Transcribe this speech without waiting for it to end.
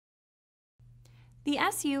The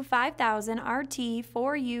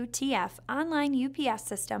SU5000RT4UTF online UPS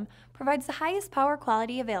system provides the highest power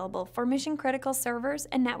quality available for mission-critical servers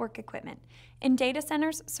and network equipment in data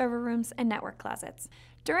centers, server rooms, and network closets.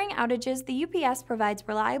 During outages, the UPS provides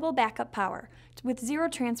reliable backup power with zero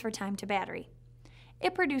transfer time to battery.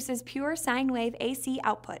 It produces pure sine wave AC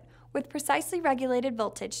output with precisely regulated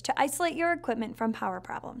voltage to isolate your equipment from power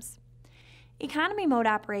problems. Economy mode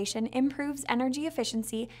operation improves energy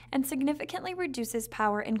efficiency and significantly reduces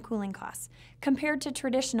power and cooling costs compared to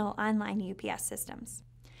traditional online UPS systems.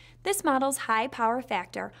 This model's high power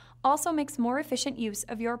factor also makes more efficient use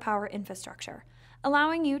of your power infrastructure,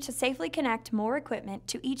 allowing you to safely connect more equipment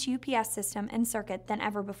to each UPS system and circuit than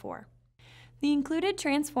ever before. The included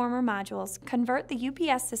transformer modules convert the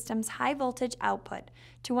UPS system's high voltage output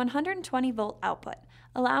to 120 volt output,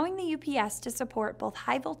 allowing the UPS to support both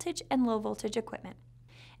high voltage and low voltage equipment.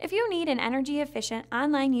 If you need an energy efficient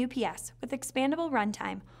online UPS with expandable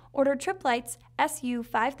runtime, order Tripp Lite's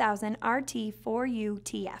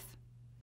SU5000RT4UTF.